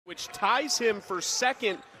which ties him for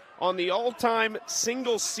second on the all-time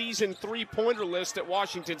single-season three-pointer list at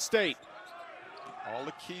Washington State. All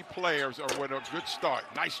the key players are with a good start.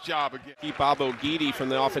 Nice job again. Keep Abogidi from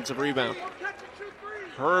the offensive rebound.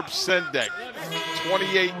 Herb Sendek,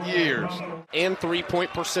 28 years. And three-point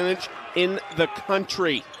percentage in the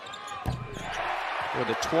country. We're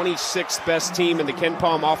the 26th best team in the Ken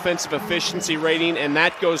Palm offensive efficiency rating, and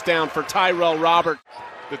that goes down for Tyrell Robert.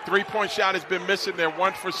 The three-point shot has been missing. They're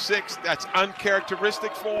 1 for 6. That's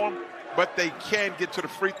uncharacteristic for them, but they can get to the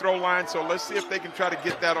free throw line, so let's see if they can try to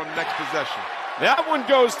get that on the next possession. That one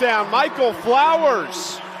goes down. Michael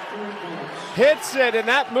Flowers hits it, and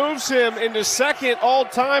that moves him into second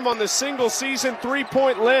all-time on the single-season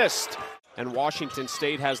three-point list. And Washington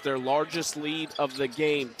State has their largest lead of the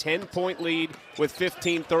game, 10-point lead with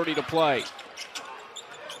 15:30 to play.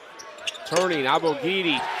 Turning,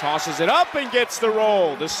 Abogidi tosses it up and gets the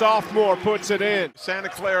roll. The sophomore puts it in. Santa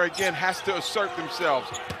Clara again has to assert themselves.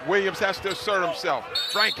 Williams has to assert himself.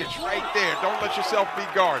 Vrankich right there. Don't let yourself be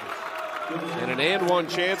guarded. And an and-one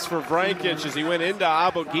chance for Vrankich as he went into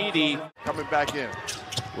Abogidi. Coming back in.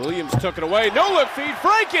 Williams took it away. No-look feed.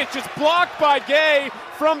 Vrankich is blocked by Gay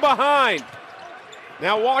from behind.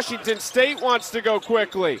 Now Washington State wants to go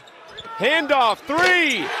quickly. Handoff,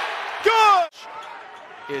 three. Good!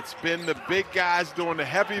 It's been the big guys doing the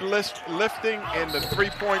heavy lifting and the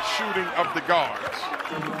three-point shooting of the guards.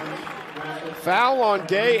 Foul on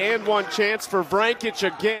Gay and one chance for Vrankich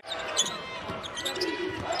again.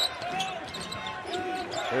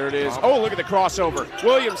 There it is. Oh, look at the crossover.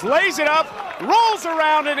 Williams lays it up, rolls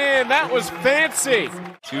around and in. That was fancy.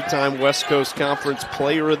 Two-time West Coast Conference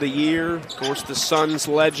Player of the Year. Of course, the Suns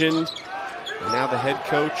legend. And now the head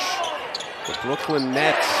coach, the Brooklyn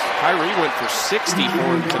Nets. Kyrie went for 60 for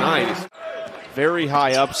him tonight. Very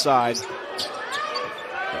high upside.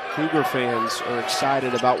 But Cougar fans are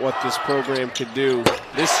excited about what this program could do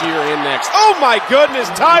this year and next. Oh my goodness,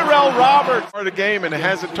 Tyrell Robert. For the game, and it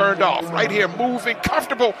hasn't turned off. Right here, moving,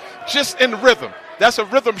 comfortable, just in rhythm. That's a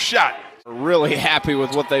rhythm shot. Really happy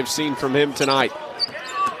with what they've seen from him tonight.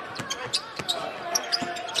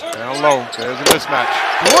 Down low, there's a mismatch.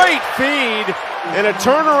 Great feed and a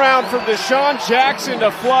turnaround from Deshaun Jackson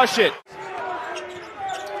to flush it.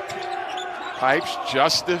 Pipes,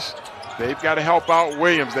 Justice, they've got to help out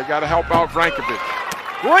Williams. They've got to help out Vrankovic.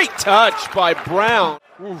 Great touch by Brown.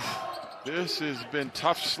 Oof, this has been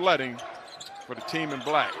tough sledding for the team in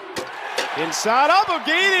black. Inside,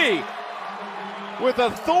 Abogidi with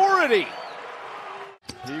authority.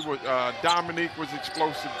 He was Dominique was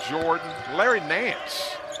explosive. Jordan, Larry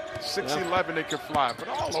Nance, 6'11", they could fly. But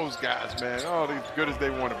all those guys, man, oh, they're as good as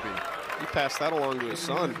they want to be. He passed that along to his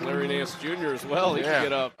son, Larry Nance Jr. as well. He can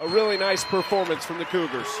get a really nice performance from the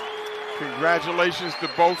Cougars. Congratulations to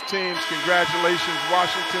both teams. Congratulations,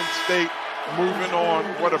 Washington State, moving on.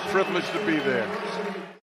 What a privilege to be there.